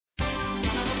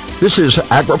This is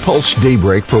AgriPulse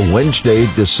Daybreak for Wednesday,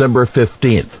 December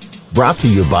 15th, brought to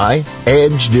you by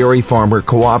Edge Dairy Farmer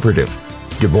Cooperative.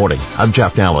 Good morning, I'm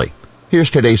Jeff Nally.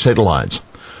 Here's today's headlines.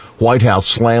 White House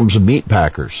slams meat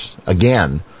packers.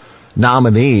 Again,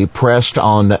 nominee pressed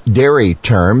on dairy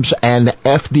terms, and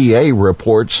FDA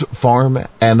reports farm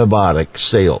antibiotic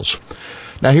sales.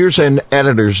 Now here's an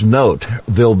editor's note.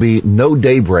 There'll be no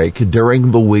daybreak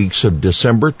during the weeks of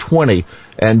December 20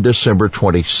 and December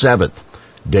 27th.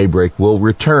 Daybreak will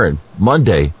return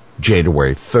Monday,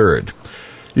 January 3rd.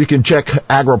 You can check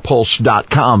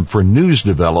agripulse.com for news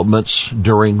developments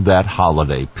during that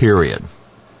holiday period.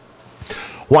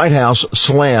 White House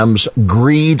slams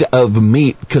greed of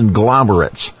meat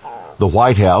conglomerates. The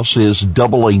White House is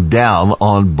doubling down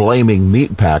on blaming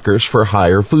meat packers for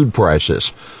higher food prices.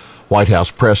 White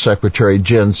House Press Secretary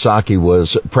Jen Psaki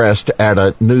was pressed at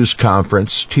a news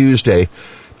conference Tuesday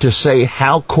to say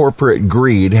how corporate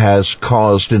greed has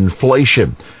caused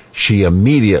inflation. She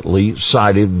immediately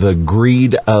cited the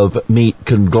greed of meat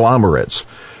conglomerates.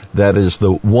 That is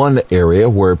the one area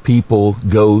where people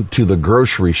go to the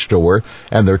grocery store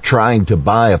and they're trying to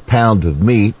buy a pound of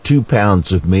meat, 2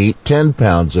 pounds of meat, 10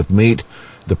 pounds of meat.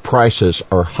 The prices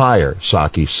are higher,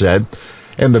 Psaki said.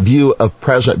 In the view of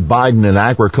President Biden and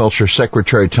Agriculture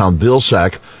Secretary Tom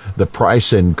Vilsack, the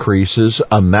price increases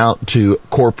amount to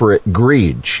corporate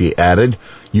greed, she added.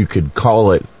 You could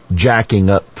call it jacking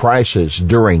up prices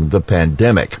during the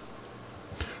pandemic.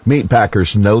 Meat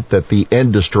packers note that the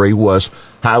industry was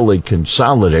highly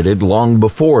consolidated long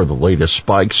before the latest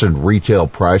spikes in retail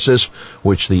prices,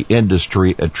 which the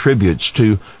industry attributes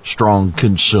to strong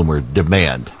consumer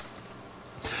demand.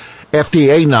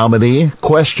 FDA nominee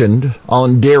questioned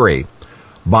on dairy.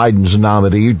 Biden's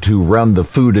nominee to run the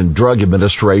Food and Drug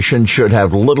Administration should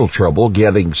have little trouble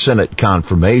getting Senate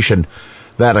confirmation.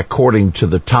 That, according to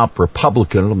the top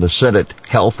Republican on the Senate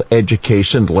Health,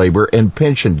 Education, Labor, and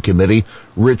Pension Committee,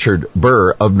 Richard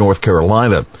Burr of North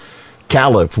Carolina.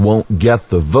 Califf won't get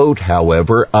the vote,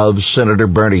 however, of Senator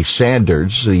Bernie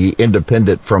Sanders, the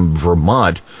independent from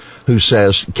Vermont, who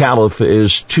says Califf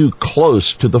is too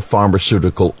close to the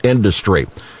pharmaceutical industry.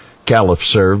 Califf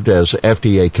served as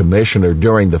FDA commissioner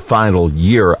during the final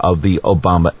year of the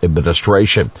Obama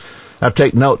administration. Now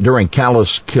take note, during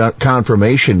Califf's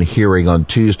confirmation hearing on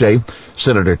Tuesday,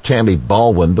 Senator Tammy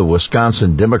Baldwin, the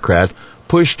Wisconsin Democrat,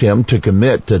 pushed him to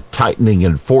commit to tightening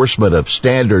enforcement of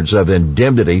standards of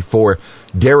indemnity for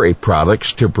dairy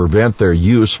products to prevent their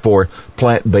use for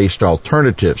plant-based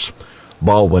alternatives.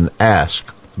 Baldwin asked,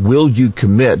 will you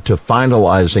commit to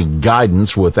finalizing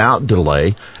guidance without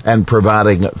delay and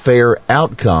providing fair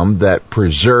outcome that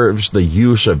preserves the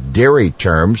use of dairy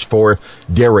terms for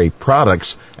dairy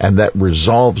products and that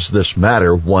resolves this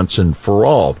matter once and for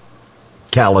all?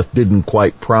 Califf didn't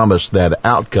quite promise that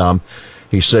outcome.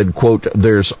 He said, quote,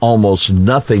 there's almost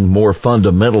nothing more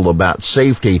fundamental about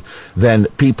safety than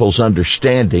people's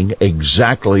understanding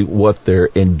exactly what they're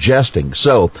ingesting.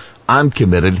 So I'm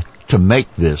committed to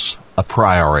make this a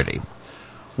priority.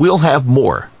 We'll have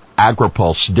more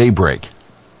AgriPulse Daybreak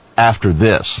after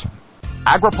this.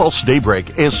 AgriPulse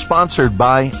Daybreak is sponsored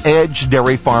by Edge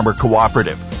Dairy Farmer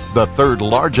Cooperative, the third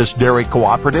largest dairy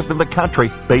cooperative in the country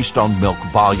based on milk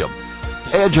volume.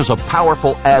 Edge is a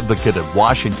powerful advocate in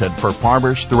Washington for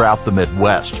farmers throughout the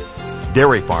Midwest.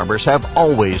 Dairy farmers have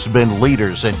always been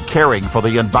leaders in caring for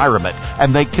the environment,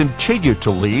 and they continue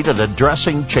to lead in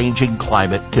addressing changing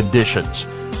climate conditions.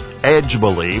 Edge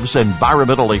believes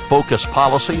environmentally focused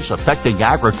policies affecting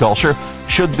agriculture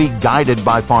should be guided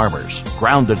by farmers,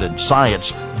 grounded in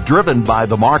science, driven by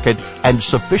the market, and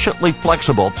sufficiently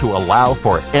flexible to allow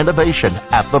for innovation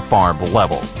at the farm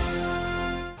level.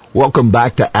 Welcome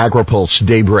back to AgriPulse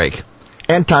Daybreak.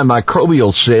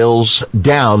 Antimicrobial sales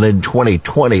down in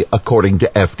 2020, according to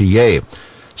FDA.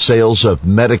 Sales of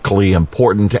medically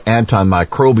important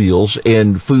antimicrobials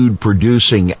in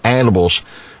food-producing animals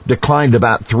declined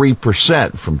about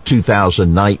 3% from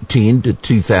 2019 to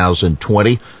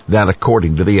 2020, that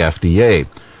according to the FDA,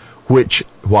 which,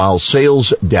 while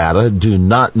sales data do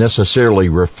not necessarily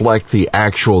reflect the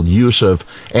actual use of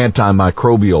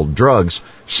antimicrobial drugs,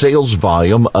 sales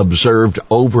volume observed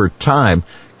over time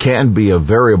can be a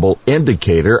variable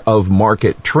indicator of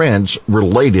market trends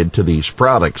related to these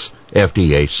products,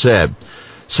 FDA said.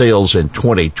 Sales in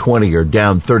 2020 are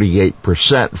down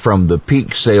 38% from the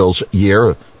peak sales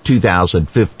year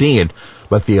 2015,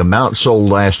 but the amount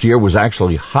sold last year was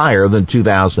actually higher than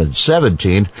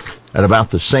 2017 and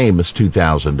about the same as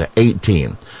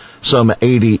 2018. Some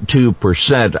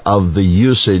 82% of the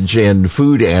usage in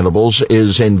food animals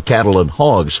is in cattle and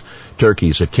hogs.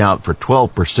 Turkeys account for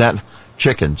 12%,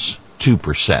 chickens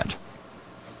 2%.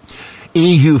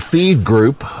 EU Feed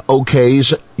Group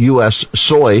okays U.S.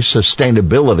 soy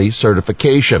sustainability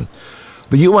certification.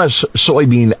 The U.S.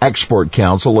 Soybean Export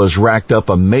Council has racked up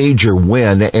a major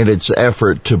win in its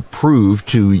effort to prove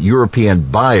to European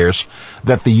buyers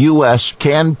that the U.S.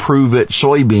 can prove its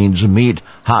soybeans meet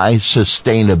high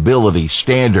sustainability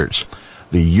standards.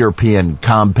 The European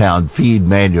Compound Feed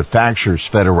Manufacturers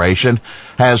Federation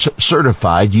has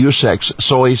certified USEC's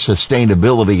Soy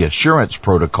Sustainability Assurance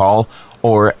Protocol,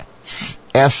 or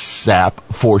SSAP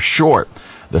for short.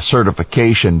 The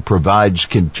certification provides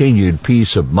continued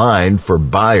peace of mind for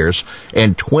buyers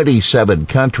in 27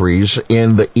 countries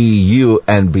in the EU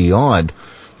and beyond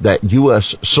that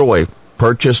U.S. soy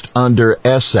purchased under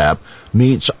SSAP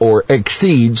meets or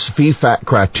exceeds FEFAC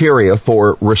criteria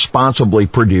for responsibly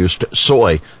produced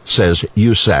soy, says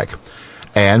USEC.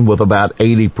 And with about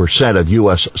 80% of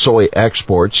U.S. soy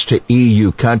exports to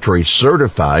EU countries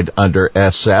certified under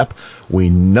SSAP, we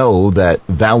know that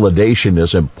validation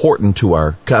is important to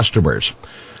our customers.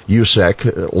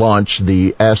 USEC launched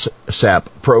the SSAP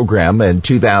program in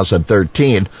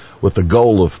 2013 with the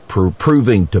goal of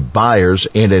proving to buyers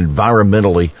in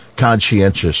environmentally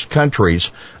conscientious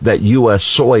countries that U.S.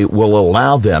 soy will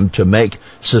allow them to make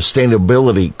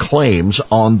sustainability claims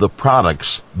on the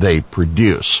products they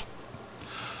produce.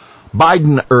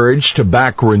 Biden urged to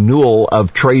back renewal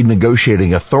of trade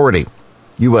negotiating authority.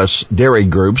 U.S. dairy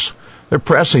groups, they're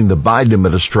pressing the Biden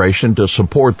administration to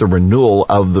support the renewal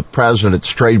of the president's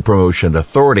trade promotion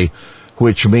authority,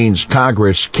 which means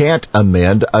Congress can't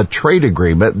amend a trade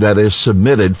agreement that is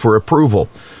submitted for approval.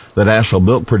 The National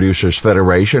Milk Producers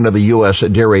Federation of the U.S.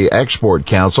 Dairy Export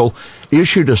Council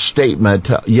issued a statement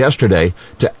yesterday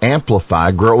to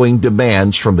amplify growing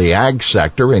demands from the ag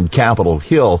sector in Capitol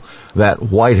Hill that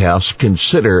White House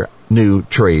consider new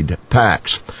trade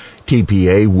pacts.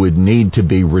 TPA would need to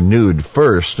be renewed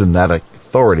first, and that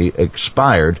authority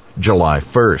expired July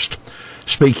 1st.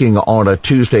 Speaking on a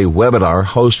Tuesday webinar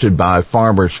hosted by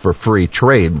Farmers for Free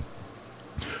Trade,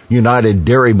 United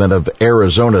Dairymen of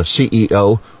Arizona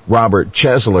CEO Robert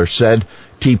Chesler said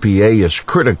TPA is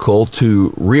critical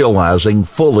to realizing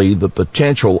fully the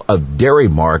potential of dairy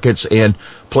markets in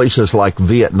places like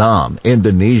Vietnam,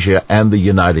 Indonesia, and the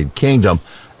United Kingdom,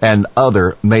 and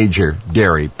other major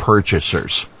dairy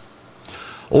purchasers.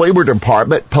 Labor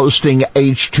Department posting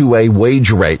H-2A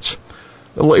wage rates.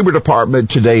 The Labor Department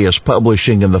today is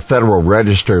publishing in the Federal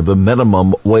Register the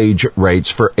minimum wage rates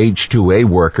for H-2A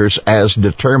workers as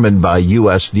determined by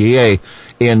USDA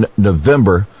in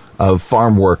November of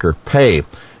farm worker pay.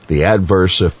 The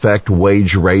adverse effect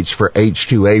wage rates for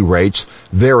H-2A rates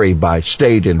vary by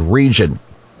state and region,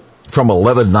 from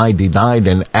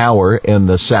 $11.99 an hour in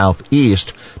the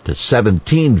Southeast to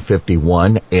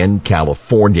 $17.51 in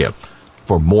California.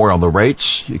 For more on the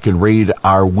rates, you can read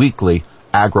our weekly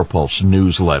AgriPulse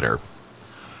newsletter.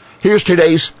 Here's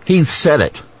today's He Said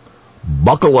It.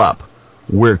 Buckle up.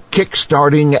 We're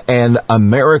kickstarting an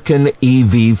American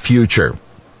EV future.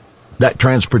 That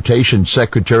Transportation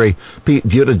Secretary Pete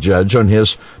Buttigieg on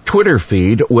his Twitter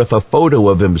feed with a photo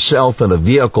of himself in a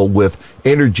vehicle with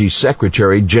Energy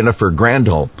Secretary Jennifer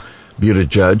Granholm.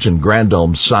 Buttigieg and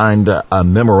Granholm signed a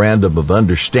memorandum of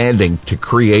understanding to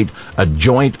create a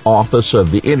joint office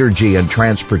of the Energy and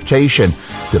Transportation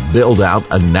to build out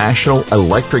a national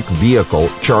electric vehicle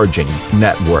charging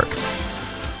network.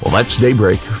 Well, that's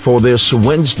Daybreak for this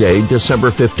Wednesday,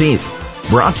 December 15th.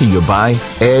 Brought to you by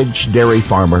Edge Dairy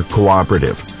Farmer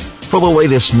Cooperative. For the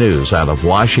latest news out of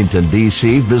Washington,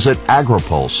 D.C., visit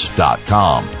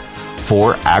agripulse.com.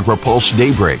 For AgriPulse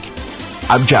Daybreak,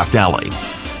 I'm Jeff Daly.